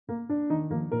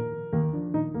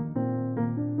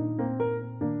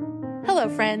Hello,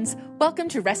 friends. Welcome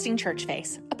to Resting Church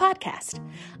Face, a podcast.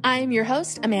 I'm your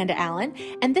host, Amanda Allen,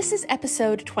 and this is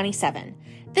episode 27.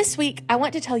 This week, I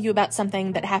want to tell you about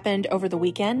something that happened over the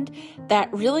weekend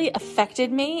that really affected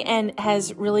me and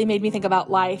has really made me think about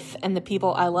life and the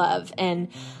people I love, and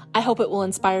I hope it will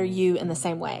inspire you in the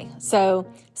same way. So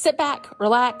sit back,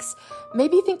 relax,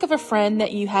 maybe think of a friend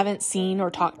that you haven't seen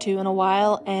or talked to in a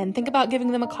while, and think about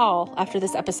giving them a call after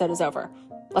this episode is over.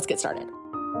 Let's get started.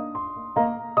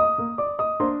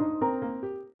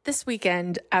 This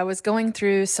weekend, I was going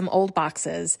through some old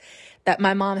boxes that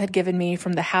my mom had given me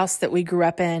from the house that we grew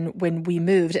up in when we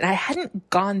moved, and I hadn't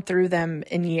gone through them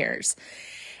in years.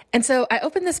 And so I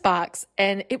opened this box,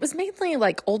 and it was mainly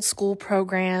like old school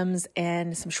programs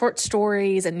and some short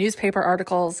stories and newspaper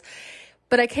articles.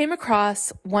 But I came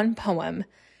across one poem,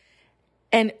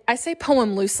 and I say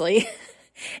poem loosely.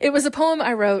 It was a poem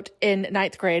I wrote in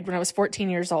ninth grade when I was 14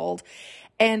 years old.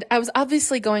 And I was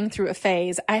obviously going through a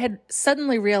phase. I had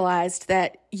suddenly realized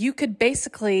that you could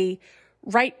basically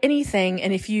write anything,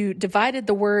 and if you divided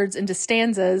the words into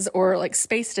stanzas or like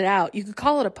spaced it out, you could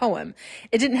call it a poem.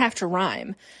 It didn't have to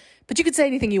rhyme, but you could say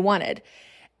anything you wanted.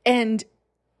 And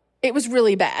it was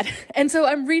really bad. And so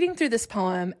I'm reading through this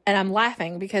poem and I'm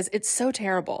laughing because it's so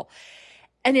terrible.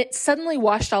 And it suddenly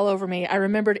washed all over me. I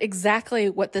remembered exactly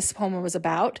what this poem was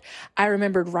about. I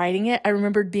remembered writing it. I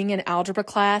remembered being in algebra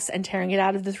class and tearing it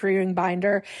out of the 3-ring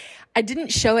binder. I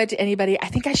didn't show it to anybody. I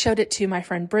think I showed it to my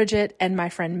friend Bridget and my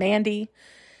friend Mandy.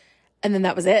 And then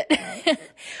that was it.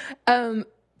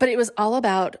 But it was all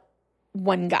about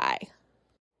one guy.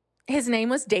 His name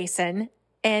was Dason,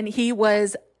 and he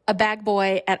was a bag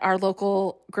boy at our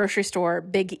local grocery store,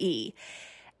 Big E.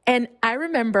 And I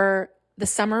remember the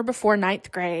summer before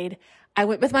ninth grade, I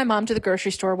went with my mom to the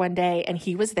grocery store one day, and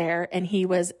he was there, and he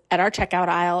was at our checkout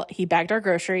aisle. He bagged our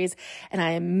groceries, and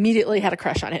I immediately had a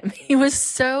crush on him. He was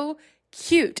so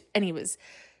cute, and he was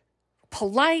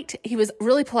polite. He was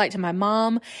really polite to my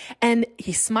mom, and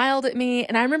he smiled at me.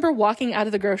 And I remember walking out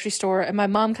of the grocery store, and my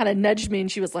mom kind of nudged me,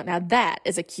 and she was like, "Now that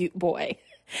is a cute boy."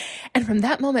 And from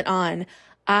that moment on,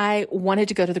 I wanted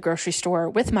to go to the grocery store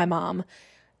with my mom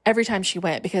every time she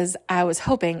went because I was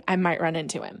hoping I might run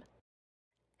into him.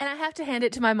 And I have to hand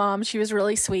it to my mom. She was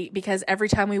really sweet because every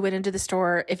time we went into the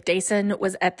store, if Dason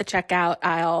was at the checkout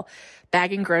aisle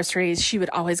bagging groceries, she would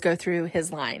always go through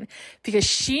his line because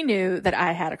she knew that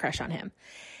I had a crush on him.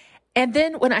 And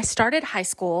then when I started high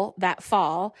school that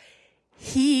fall,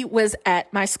 he was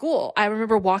at my school. I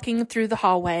remember walking through the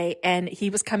hallway and he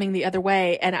was coming the other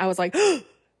way, and I was like,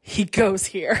 he goes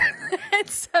here. And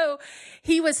so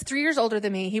he was 3 years older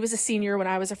than me. He was a senior when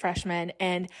I was a freshman,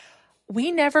 and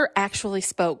we never actually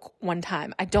spoke one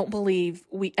time. I don't believe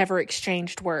we ever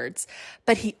exchanged words,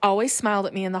 but he always smiled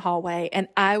at me in the hallway, and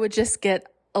I would just get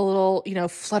a little,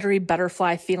 fluttery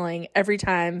butterfly feeling every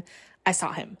time I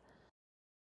saw him.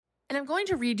 And I'm going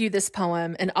to read you this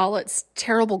poem in all its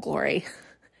terrible glory,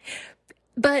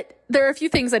 but there are a few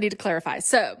things I need to clarify.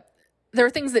 So there are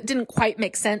things that didn't quite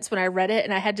make sense when I read it,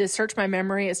 and I had to search my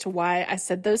memory as to why I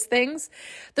said those things.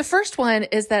 The first one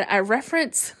is that I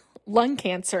reference lung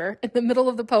cancer in the middle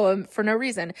of the poem for no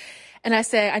reason. And I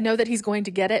say, I know that he's going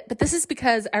to get it, but this is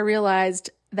because I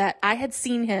realized that I had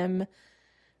seen him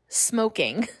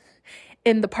smoking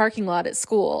in the parking lot at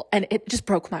school, and it just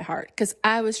broke my heart because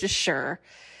I was just sure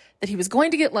that he was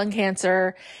going to get lung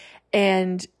cancer.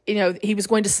 And, he was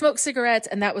going to smoke cigarettes,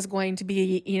 and that was going to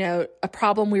be, a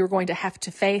problem we were going to have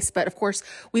to face. But of course,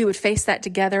 we would face that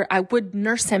together. I would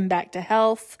nurse him back to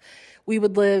health. We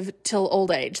would live till old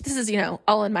age. This is,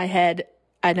 all in my head.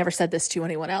 I never said this to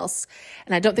anyone else.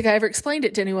 And I don't think I ever explained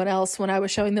it to anyone else when I was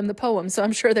showing them the poem. So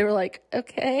I'm sure they were like,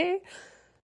 okay.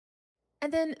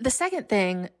 And then the second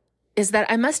thing is that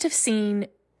I must have seen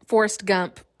Forrest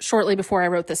Gump shortly before I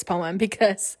wrote this poem,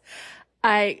 because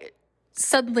I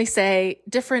suddenly say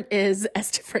different is as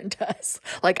different does.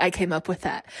 Like, I came up with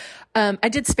that. I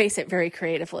did space it very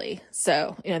creatively.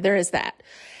 So, there is that.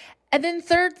 And then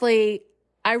thirdly,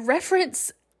 I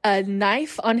reference a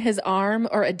knife on his arm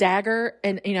or a dagger,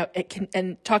 and, it can,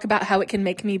 and talk about how it can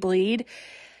make me bleed.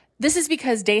 This is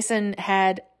because Dason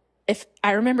had, if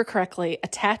I remember correctly, a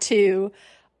tattoo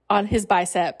on his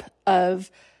bicep of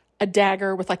a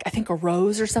dagger with I think a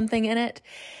rose or something in it.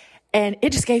 And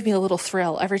it just gave me a little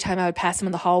thrill every time I would pass him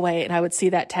in the hallway and I would see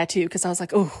that tattoo, because I was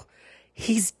like, oh,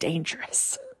 he's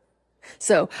dangerous.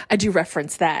 So I do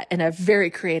reference that in a very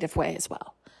creative way as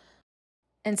well.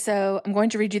 And so I'm going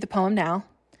to read you the poem now.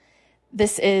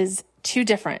 This is Too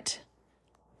Different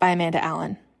by Amanda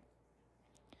Allen.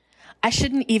 I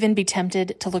shouldn't even be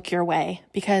tempted to look your way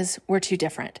because we're too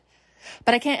different.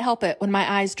 But I can't help it when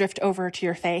my eyes drift over to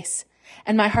your face.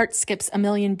 And my heart skips a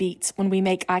million beats when we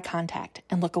make eye contact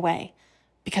and look away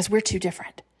because we're too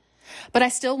different. But I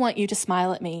still want you to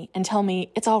smile at me and tell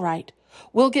me it's all right.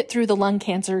 We'll get through the lung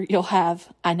cancer you'll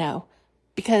have, I know,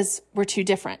 because we're too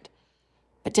different.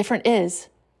 But different is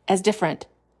as different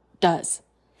does.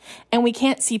 And we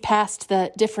can't see past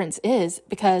the difference is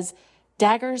because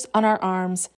daggers on our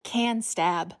arms can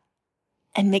stab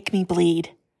and make me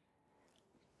bleed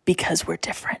because we're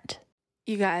different.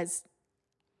 You guys,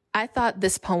 I thought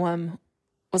this poem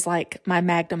was like my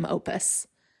magnum opus.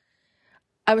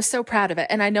 I was so proud of it.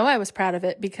 And I know I was proud of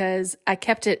it because I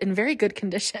kept it in very good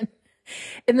condition.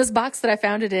 In this box that I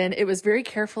found it in, it was very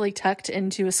carefully tucked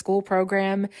into a school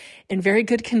program in very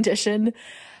good condition.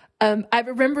 I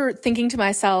remember thinking to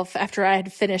myself after I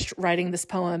had finished writing this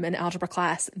poem in algebra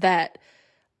class that,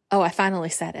 oh, I finally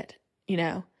said it. You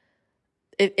know,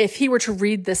 if he were to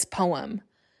read this poem,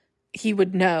 he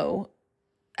would know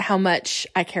how much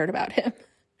I cared about him.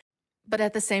 But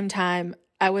at the same time,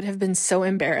 I would have been so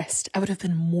embarrassed. I would have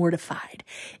been mortified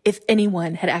if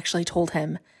anyone had actually told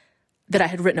him that I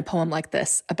had written a poem like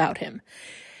this about him.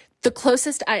 The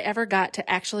closest I ever got to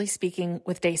actually speaking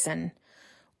with Dason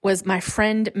was my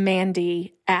friend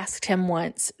Mandy asked him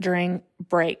once during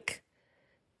break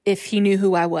if he knew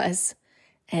who I was.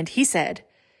 And he said,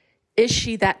 "Is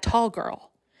she that tall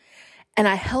girl?" And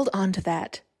I held on to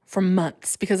that for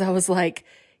months because I was like,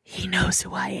 he knows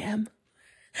who I am.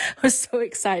 I was so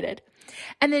excited.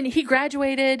 And then he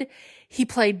graduated. He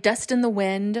played Dust in the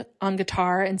Wind on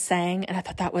guitar and sang. And I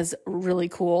thought that was really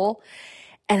cool.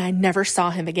 And I never saw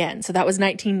him again. So that was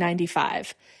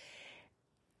 1995.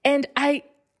 And I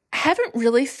haven't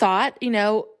really thought,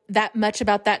 that much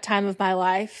about that time of my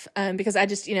life because I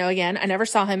just, again, I never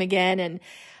saw him again. And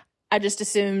I just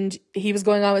assumed he was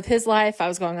going on with his life. I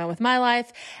was going on with my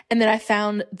life. And then I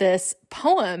found this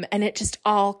poem and it just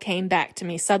all came back to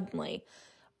me suddenly.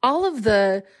 All of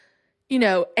the,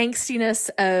 angstiness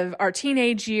of our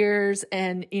teenage years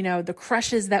and, the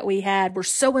crushes that we had were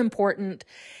so important.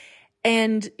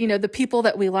 And, the people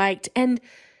that we liked. And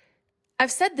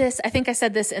I've said this, I think I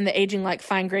said this in the Aging Like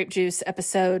Fine Grape Juice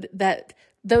episode, that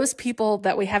those people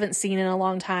that we haven't seen in a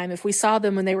long time, if we saw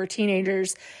them when they were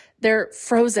teenagers, they're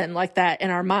frozen like that in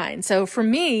our mind. So for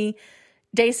me,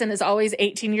 Dason is always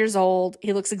 18 years old.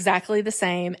 He looks exactly the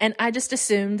same. And I just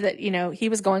assumed that, he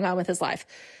was going on with his life.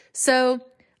 So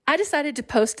I decided to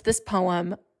post this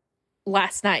poem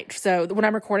last night. So when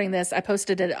I'm recording this, I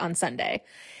posted it on Sunday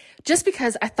just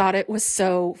because I thought it was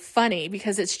so funny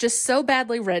because it's just so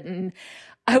badly written.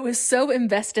 I was so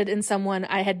invested in someone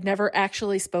I had never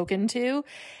actually spoken to.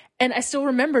 And I still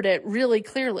remembered it really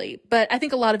clearly. But I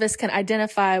think a lot of us can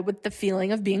identify with the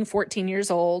feeling of being 14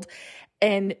 years old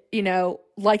and,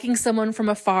 liking someone from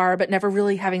afar, but never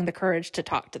really having the courage to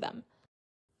talk to them.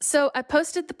 So I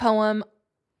posted the poem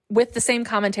with the same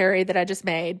commentary that I just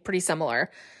made, pretty similar,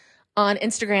 on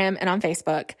Instagram and on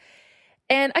Facebook.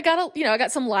 And I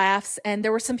got some laughs, and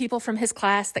there were some people from his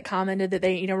class that commented that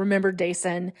they, remembered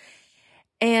Dason.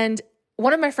 And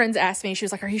one of my friends asked me, she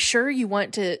was like, "Are you sure you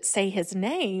want to say his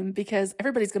name? Because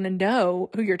everybody's going to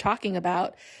know who you're talking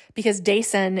about because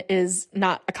Dason is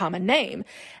not a common name."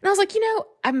 And I was like,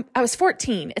 I was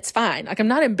 14. It's fine. Like, I'm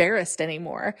not embarrassed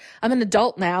anymore. I'm an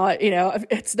adult now.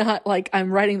 It's not like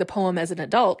I'm writing the poem as an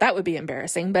adult. That would be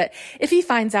embarrassing. But if he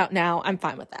finds out now, I'm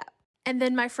fine with that. And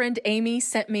then my friend Amy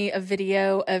sent me a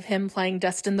video of him playing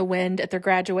Dust in the Wind at their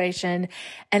graduation.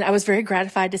 And I was very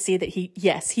gratified to see that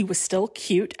he was still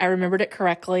cute. I remembered it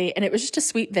correctly. And it was just a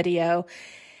sweet video.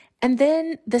 And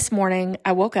then this morning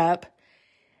I woke up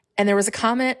and there was a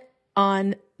comment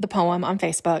on the poem on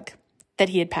Facebook that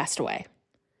he had passed away.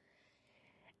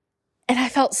 And I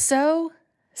felt so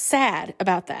sad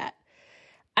about that.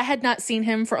 I had not seen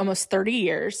him for almost 30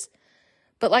 years.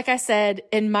 But like I said,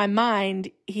 in my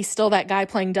mind, he's still that guy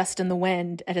playing Dust in the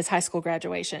Wind at his high school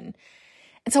graduation.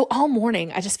 And so all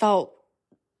morning, I just felt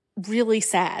really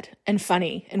sad and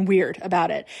funny and weird about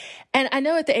it. And I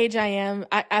know at the age I am,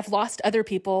 I've lost other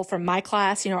people from my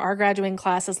class. Our graduating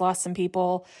class has lost some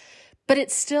people. But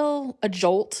it's still a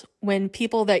jolt when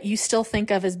people that you still think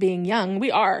of as being young,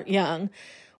 we are young.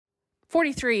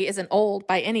 43 isn't old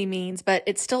by any means, but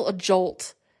it's still a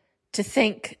jolt to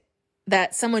think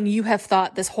that someone you have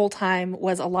thought this whole time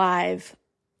was alive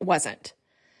wasn't.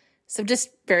 So just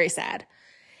very sad.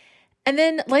 And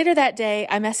then later that day,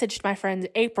 I messaged my friend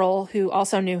April, who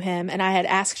also knew him, and I had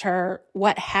asked her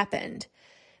what happened.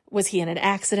 Was he in an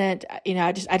accident?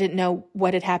 I didn't know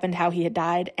what had happened, how he had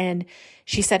died. And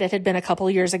she said it had been a couple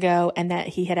years ago and that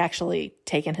he had actually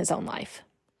taken his own life.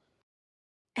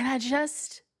 And I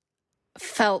just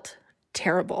felt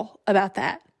terrible about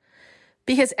that.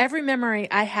 because every memory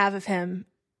I have of him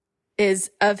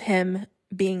is of him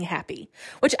being happy,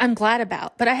 which I'm glad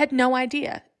about, but I had no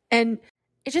idea. And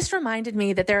it just reminded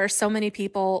me that there are so many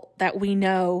people that we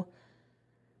know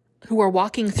who are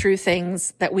walking through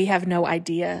things that we have no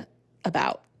idea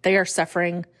about. They are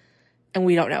suffering and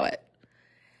we don't know it.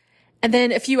 And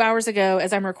then a few hours ago,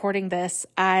 as I'm recording this,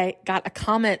 I got a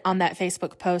comment on that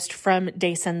Facebook post from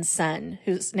Dayson's son,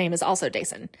 whose name is also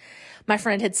Dayson. My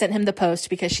friend had sent him the post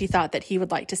because she thought that he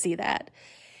would like to see that.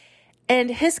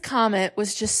 And his comment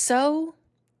was just so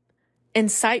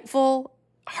insightful,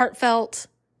 heartfelt,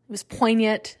 it was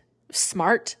poignant,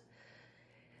 smart,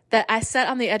 that I sat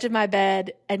on the edge of my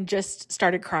bed and just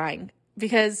started crying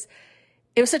because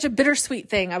it was such a bittersweet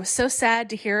thing. I was so sad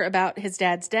to hear about his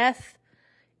dad's death.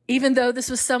 Even though this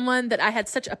was someone that I had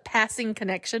such a passing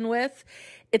connection with,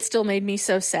 it still made me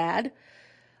so sad.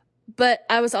 But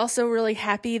I was also really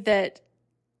happy that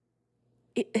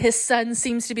his son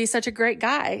seems to be such a great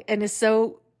guy and is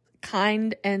so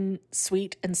kind and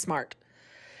sweet and smart.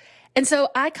 And so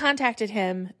I contacted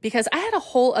him because I had a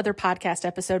whole other podcast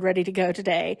episode ready to go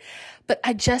today, but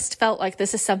I just felt like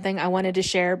this is something I wanted to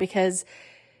share because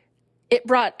it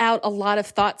brought out a lot of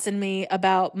thoughts in me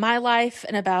about my life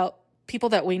and about people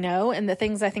that we know and the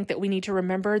things I think that we need to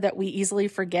remember that we easily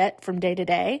forget from day to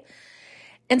day.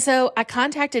 And so I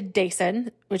contacted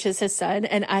Dayson, which is his son,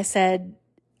 and I said,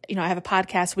 I have a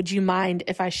podcast. Would you mind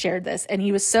if I shared this? And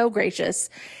he was so gracious.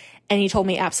 And he told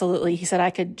me absolutely. He said I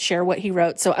could share what he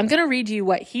wrote. So I'm going to read you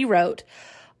what he wrote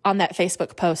on that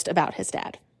Facebook post about his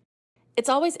dad. It's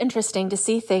always interesting to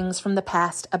see things from the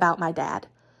past about my dad,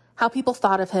 how people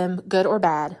thought of him, good or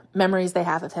bad, memories they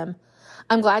have of him.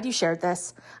 I'm glad you shared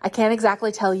this. I can't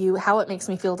exactly tell you how it makes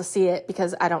me feel to see it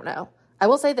because I don't know. I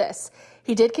will say this.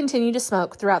 He did continue to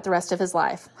smoke throughout the rest of his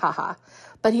life. Haha.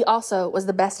 But he also was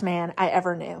the best man I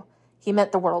ever knew. He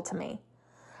meant the world to me.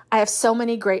 I have so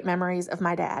many great memories of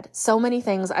my dad, so many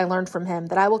things I learned from him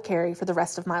that I will carry for the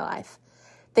rest of my life,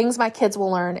 things my kids will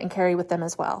learn and carry with them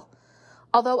as well.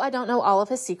 Although I don't know all of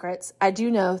his secrets, I do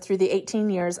know through the 18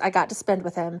 years I got to spend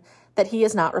with him that he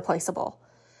is not replaceable.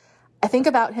 I think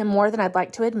about him more than I'd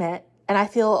like to admit, and I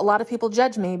feel a lot of people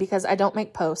judge me because I don't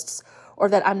make posts or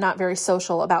that I'm not very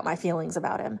social about my feelings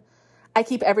about him. I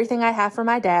keep everything I have for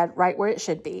my dad right where it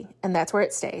should be, and that's where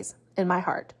it stays, in my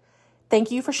heart.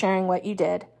 Thank you for sharing what you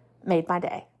did. Made my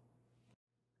day.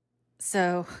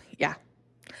 So, yeah,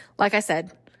 like I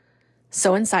said,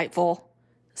 so insightful,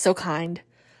 so kind.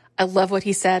 I love what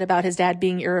he said about his dad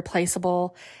being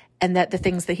irreplaceable and that the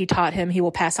things that he taught him, he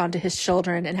will pass on to his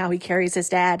children and how he carries his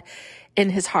dad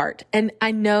in his heart. And I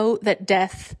know that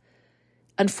death,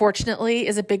 unfortunately,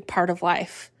 is a big part of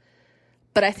life.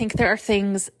 But I think there are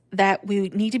things that we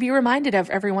need to be reminded of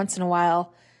every once in a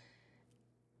while.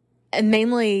 And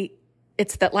mainly,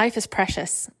 it's that life is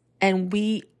precious. And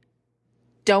we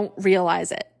don't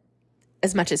realize it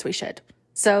as much as we should.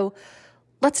 So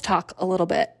let's talk a little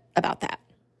bit about that.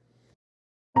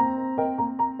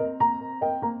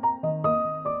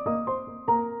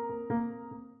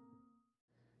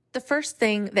 The first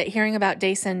thing that hearing about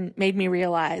Dayson made me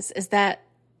realize is that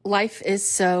life is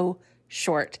so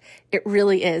short. It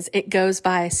really is. It goes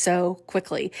by so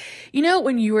quickly.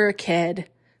 When you were a kid,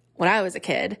 when I was a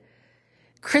kid,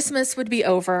 Christmas would be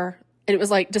over. It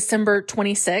was like December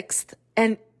 26th,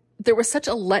 and there was such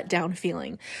a letdown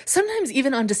feeling. Sometimes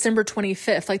even on December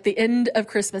 25th, like the end of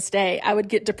Christmas Day, I would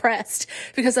get depressed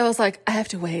because I was like, I have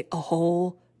to wait a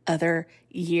whole other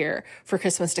year for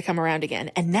Christmas to come around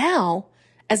again. And now,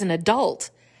 as an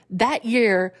adult, that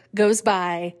year goes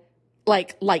by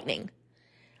like lightning.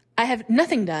 I have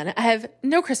nothing done. I have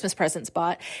no Christmas presents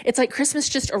bought. It's like Christmas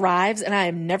just arrives and I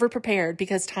am never prepared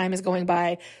because time is going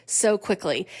by so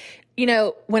quickly.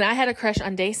 When I had a crush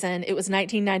on Dayson, it was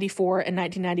 1994 and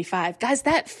 1995. Guys,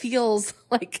 that feels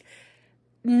like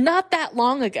not that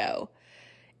long ago.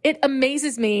 It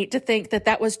amazes me to think that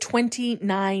that was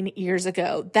 29 years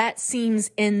ago. That seems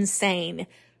insane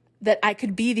that I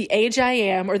could be the age I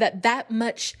am or that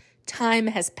much time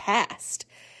has passed.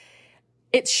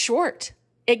 It's short.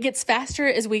 It gets faster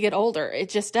as we get older. It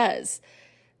just does.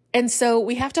 And so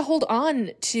we have to hold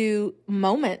on to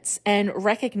moments and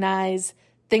recognize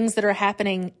things that are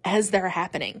happening as they're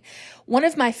happening. One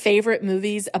of my favorite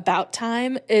movies about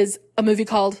time is a movie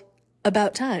called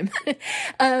About Time.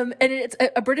 And it's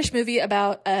a British movie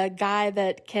about a guy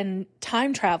that can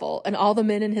time travel and all the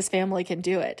men in his family can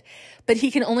do it. But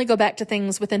he can only go back to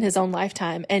things within his own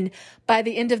lifetime. And by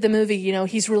the end of the movie,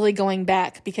 he's really going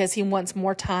back because he wants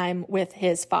more time with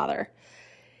his father.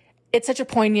 It's such a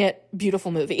poignant,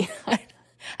 beautiful movie.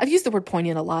 I've used the word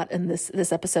poignant a lot in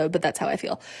this episode, but that's how I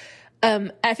feel.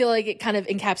 I feel like it kind of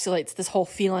encapsulates this whole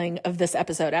feeling of this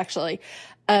episode, actually.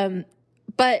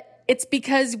 But it's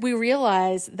because we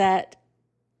realize that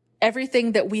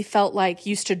everything that we felt like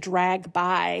used to drag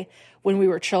by when we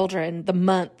were children, the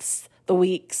months, the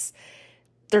weeks,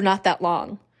 they're not that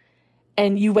long.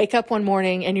 And you wake up one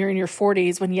morning and you're in your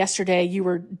 40s when yesterday you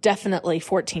were definitely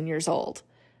 14 years old.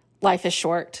 Life is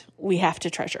short. We have to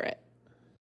treasure it.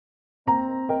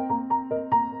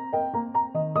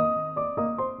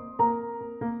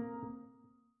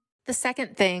 The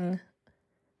second thing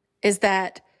is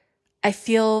that I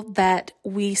feel that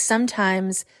we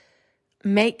sometimes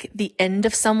make the end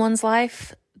of someone's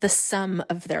life the sum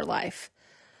of their life.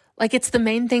 Like it's the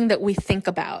main thing that we think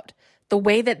about. The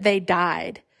way that they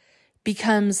died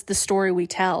becomes the story we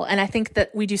tell. And I think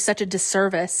that we do such a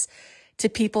disservice to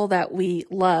people that we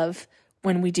love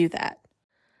when we do that.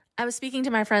 I was speaking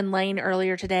to my friend Lane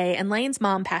earlier today, and Lane's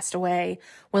mom passed away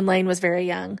when Lane was very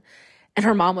young. And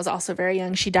her mom was also very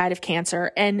young. She died of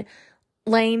cancer. And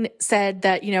Lane said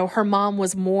that, her mom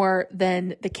was more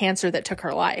than the cancer that took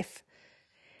her life.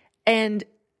 And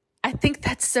I think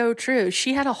that's so true.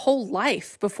 She had a whole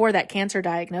life before that cancer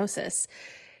diagnosis.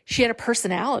 She had a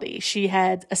personality. She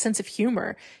had a sense of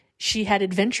humor. She had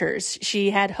adventures.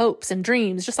 She had hopes and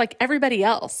dreams, just like everybody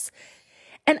else.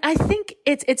 And I think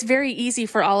it's very easy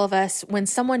for all of us when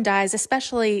someone dies,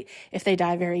 especially if they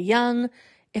die very young,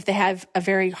 if they have a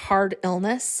very hard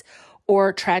illness,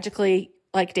 or tragically,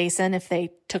 like Dason, if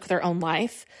they took their own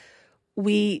life,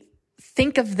 we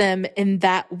think of them in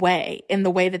that way, in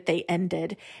the way that they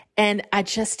ended. And I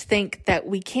just think that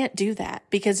we can't do that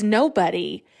because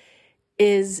nobody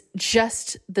is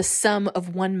just the sum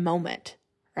of one moment,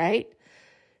 right?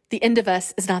 The end of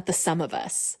us is not the sum of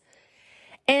us.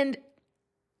 And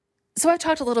so I've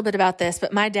talked a little bit about this,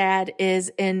 but my dad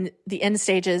is in the end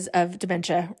stages of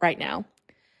dementia right now.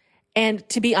 And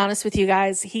to be honest with you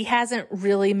guys, he hasn't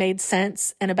really made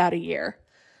sense in about a year.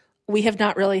 We have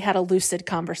not really had a lucid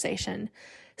conversation.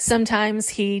 Sometimes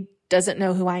he doesn't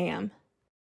know who I am.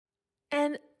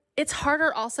 And it's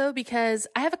harder also because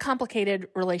I have a complicated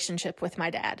relationship with my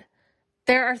dad.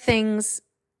 There are things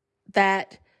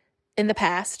that in the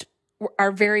past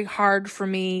are very hard for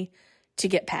me to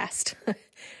get past,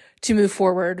 to move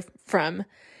forward from.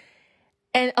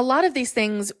 And a lot of these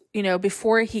things,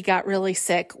 before he got really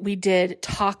sick, we did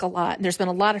talk a lot and there's been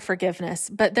a lot of forgiveness,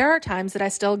 but there are times that I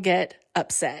still get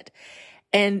upset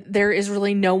and there is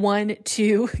really no one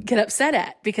to get upset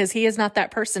at because he is not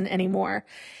that person anymore.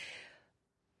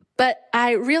 But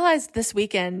I realized this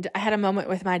weekend, I had a moment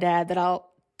with my dad that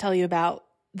I'll tell you about,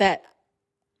 that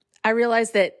I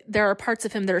realized that there are parts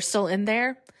of him that are still in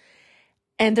there.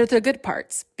 And they're the good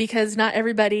parts because not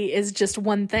everybody is just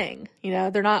one thing.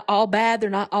 They're not all bad. They're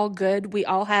not all good. We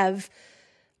all have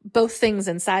both things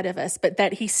inside of us, but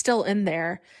that he's still in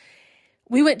there.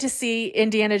 We went to see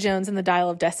Indiana Jones and the Dial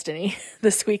of Destiny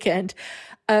this weekend.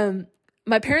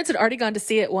 My parents had already gone to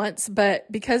see it once,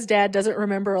 but because Dad doesn't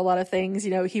remember a lot of things,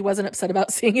 he wasn't upset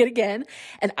about seeing it again.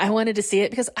 And I wanted to see it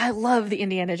because I love the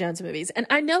Indiana Jones movies. And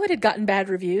I know it had gotten bad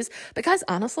reviews because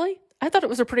honestly, I thought it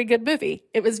was a pretty good movie.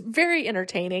 It was very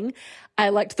entertaining. I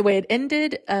liked the way it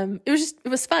ended. It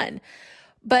was fun.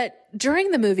 But during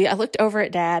the movie, I looked over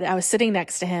at Dad. I was sitting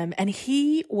next to him and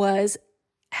he was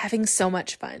having so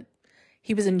much fun.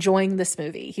 He was enjoying this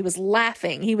movie. He was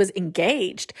laughing. He was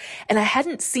engaged. And I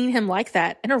hadn't seen him like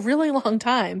that in a really long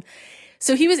time.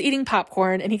 So he was eating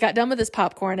popcorn and he got done with his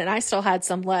popcorn and I still had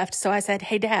some left. So I said,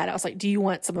 "Hey, Dad," I was like, "Do you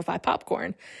want some of my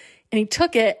popcorn?" And he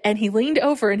took it and he leaned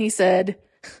over and he said,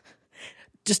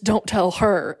 "Just don't tell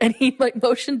her." And he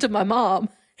motioned to my mom.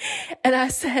 And I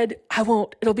said, "I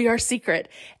won't. It'll be our secret."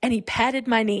 And he patted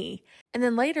my knee. And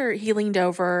then later he leaned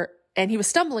over and he was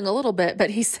stumbling a little bit, but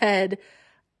he said,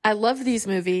 "I love these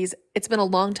movies. It's been a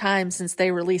long time since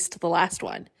they released the last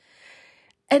one."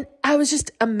 And I was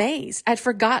just amazed. I'd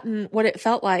forgotten what it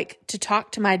felt like to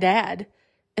talk to my dad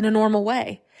in a normal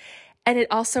way. And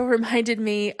it also reminded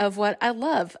me of what I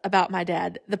love about my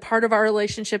dad, the part of our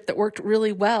relationship that worked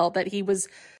really well, that he was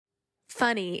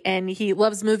funny and he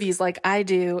loves movies like I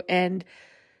do. And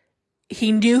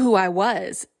he knew who I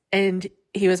was and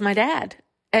he was my dad.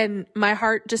 And my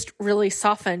heart just really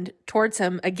softened towards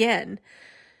him again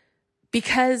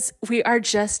because we are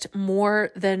just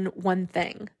more than one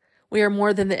thing. We are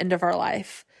more than the end of our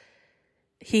life.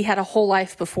 He had a whole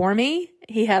life before me.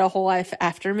 He had a whole life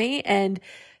after me. And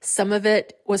some of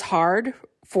it was hard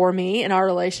for me in our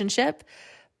relationship,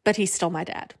 but he's still my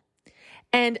dad.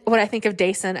 And when I think of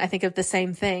Dason, I think of the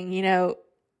same thing.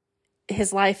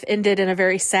 His life ended in a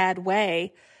very sad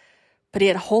way, but he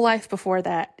had a whole life before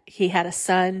that. He had a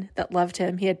son that loved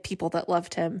him. He had people that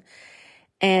loved him.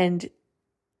 And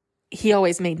he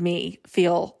always made me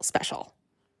feel special.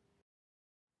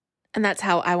 And that's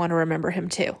how I want to remember him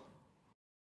too.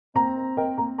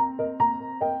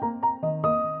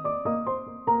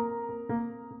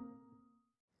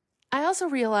 I also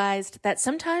realized that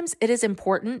sometimes it is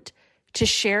important to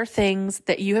share things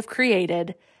that you have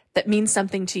created that mean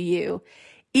something to you,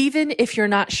 even if you're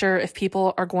not sure if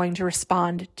people are going to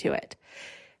respond to it.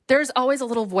 There's always a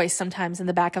little voice sometimes in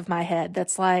the back of my head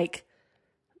that's like,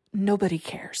 nobody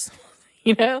cares,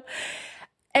 you know?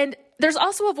 And there's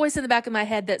also a voice in the back of my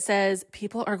head that says,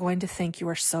 people are going to think you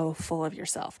are so full of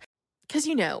yourself. Because,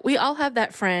 we all have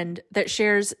that friend that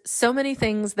shares so many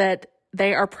things that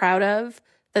they are proud of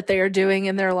that they are doing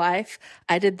in their life.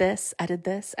 I did this,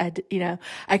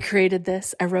 I created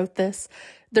this, I wrote this.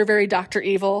 They're very Dr.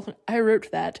 Evil. I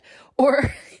wrote that.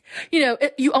 Or,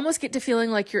 you almost get to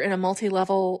feeling like you're in a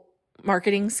multi-level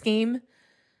marketing scheme.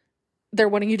 They're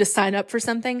wanting you to sign up for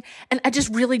something. And I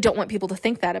just really don't want people to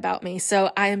think that about me.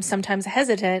 So I am sometimes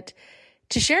hesitant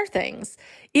to share things.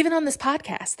 Even on this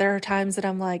podcast, there are times that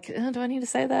I'm like, do I need to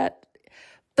say that?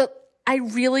 But I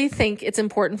really think it's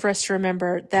important for us to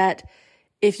remember that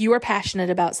if you are passionate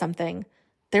about something,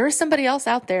 there is somebody else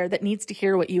out there that needs to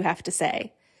hear what you have to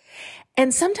say.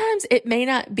 And sometimes it may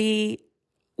not be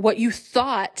what you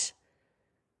thought,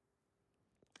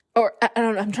 or I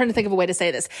don't know, I'm trying to think of a way to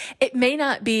say this. It may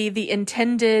not be the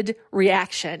intended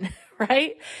reaction,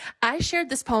 right? I shared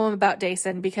this poem about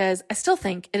Dason because I still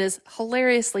think it is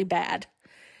hilariously bad.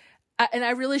 And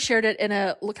I really shared it in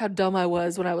a look how dumb I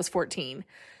was when I was 14.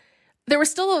 There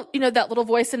was still, that little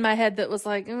voice in my head that was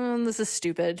like, this is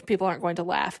stupid. People aren't going to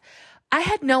laugh. I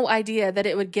had no idea that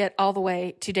it would get all the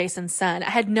way to Dason's son. I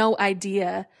had no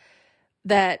idea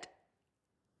that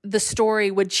the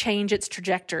story would change its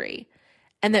trajectory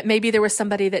and that maybe there was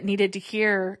somebody that needed to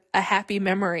hear a happy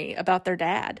memory about their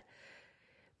dad.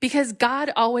 Because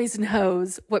God always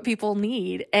knows what people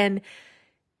need. And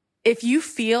if you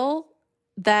feel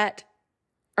that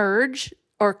urge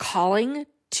or calling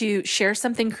to share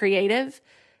something creative,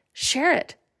 share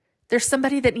it. There's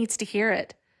somebody that needs to hear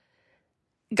it.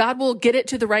 God will get it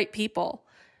to the right people.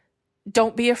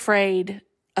 Don't be afraid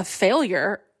of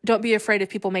failure. Don't be afraid of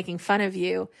people making fun of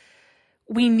you.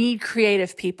 We need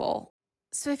creative people.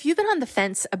 So if you've been on the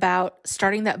fence about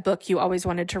starting that book you always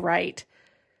wanted to write,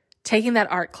 taking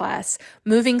that art class,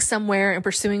 moving somewhere and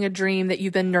pursuing a dream that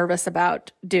you've been nervous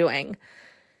about doing,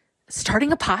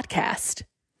 starting a podcast,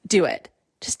 do it.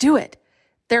 Just do it.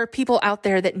 There are people out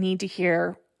there that need to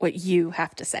hear what you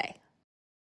have to say.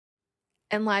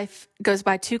 And life goes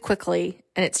by too quickly,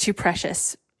 and it's too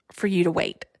precious for you to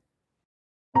wait.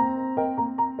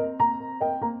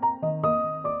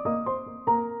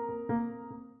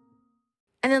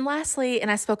 And then lastly,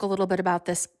 and I spoke a little bit about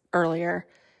this earlier,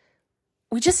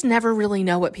 we just never really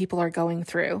know what people are going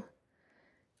through.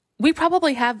 We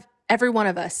probably have, every one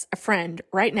of us, a friend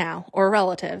right now or a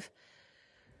relative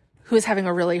who is having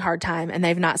a really hard time and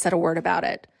they've not said a word about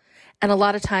it. And a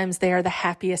lot of times they are the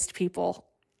happiest people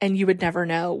and you would never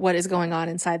know what is going on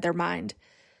inside their mind.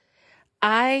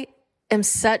 I am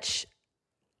such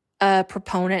a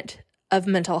proponent of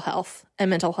mental health and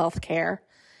mental health care.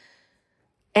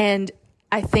 And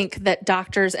I think that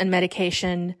doctors and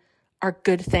medication are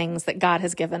good things that God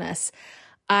has given us.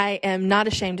 I am not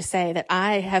ashamed to say that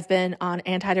I have been on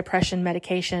antidepressant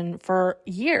medication for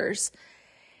years.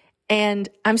 And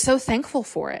I'm so thankful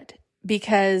for it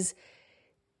because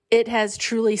it has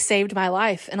truly saved my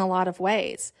life in a lot of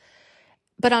ways.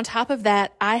 But on top of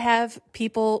that, I have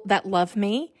people that love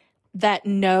me that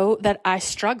know that I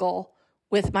struggle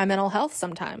with my mental health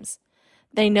sometimes.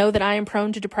 They know that I am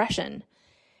prone to depression.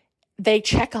 They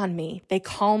check on me. They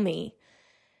call me.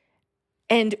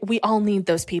 And we all need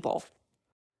those people.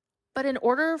 But in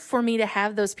order for me to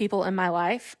have those people in my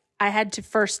life, I had to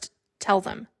first tell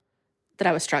them that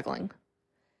I was struggling.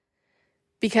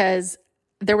 Because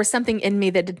there was something in me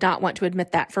that did not want to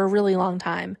admit that for a really long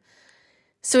time.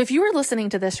 So if you are listening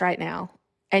to this right now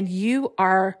and you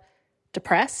are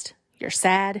depressed, you're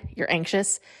sad, you're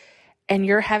anxious, and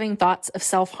you're having thoughts of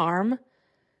self-harm,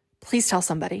 please tell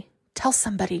somebody. Tell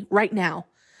somebody right now.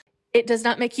 It does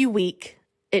not make you weak.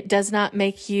 It does not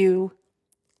make you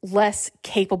less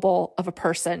capable of a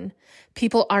person.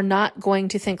 People are not going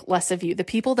to think less of you. The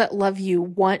people that love you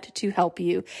want to help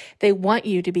you. They want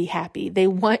you to be happy. They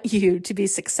want you to be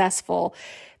successful.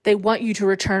 They want you to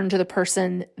return to the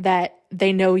person that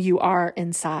they know you are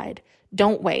inside.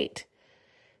 Don't wait.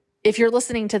 If you're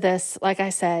listening to this, like I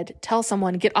said, tell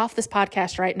someone, get off this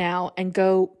podcast right now and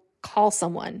go call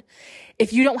someone.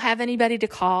 If you don't have anybody to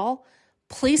call,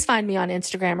 please find me on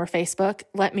Instagram or Facebook.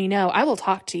 Let me know. I will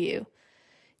talk to you.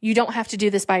 You don't have to do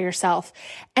this by yourself.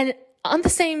 And in the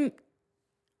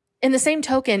same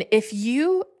token, if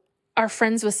you are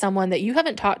friends with someone that you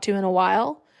haven't talked to in a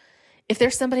while, if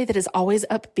there's somebody that is always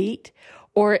upbeat,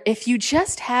 or if you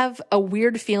just have a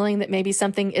weird feeling that maybe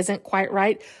something isn't quite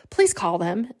right, please call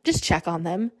them. Just check on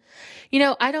them.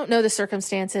 I don't know the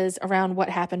circumstances around what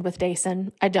happened with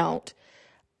Dason. I don't.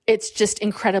 It's just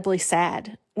incredibly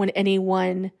sad when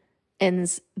anyone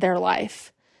ends their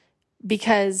life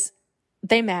because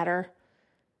they matter.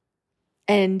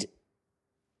 And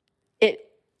it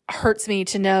hurts me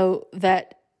to know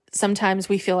that sometimes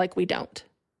we feel like we don't.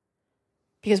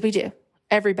 Because we do.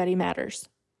 Everybody matters.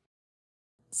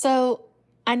 So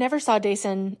I never saw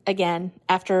Dason again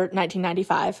after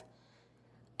 1995.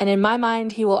 And in my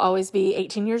mind, he will always be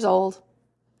 18 years old,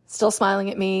 still smiling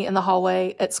at me in the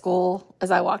hallway at school as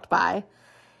I walked by.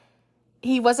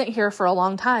 He wasn't here for a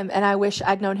long time, and I wish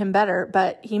I'd known him better,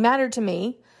 but he mattered to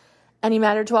me, and he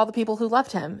mattered to all the people who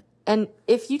loved him. And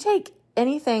if you take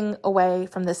anything away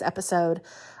from this episode,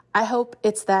 I hope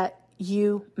it's that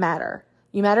you matter.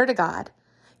 You matter to God.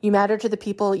 You matter to the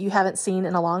people you haven't seen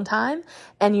in a long time,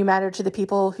 and you matter to the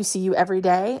people who see you every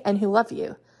day and who love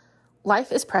you.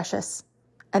 Life is precious,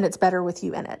 and it's better with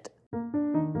you in it.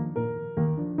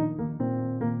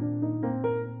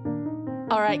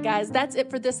 All right, guys, that's it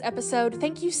for this episode.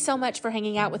 Thank you so much for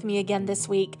hanging out with me again this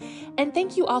week. And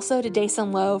thank you also to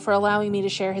Dason Lowe for allowing me to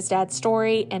share his dad's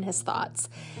story and his thoughts.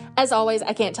 As always,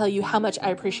 I can't tell you how much I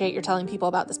appreciate your telling people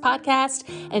about this podcast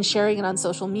and sharing it on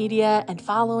social media and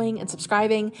following and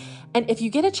subscribing. And if you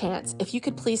get a chance, if you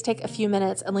could please take a few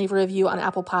minutes and leave a review on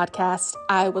Apple Podcasts,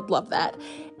 I would love that.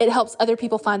 It helps other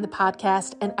people find the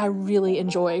podcast, and I really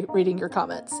enjoy reading your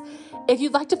comments. If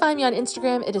you'd like to find me on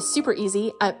Instagram, it is super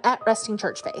easy. I'm at Resting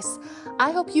Church Face.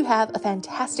 I hope you have a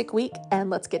fantastic week, and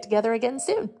let's get together again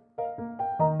soon.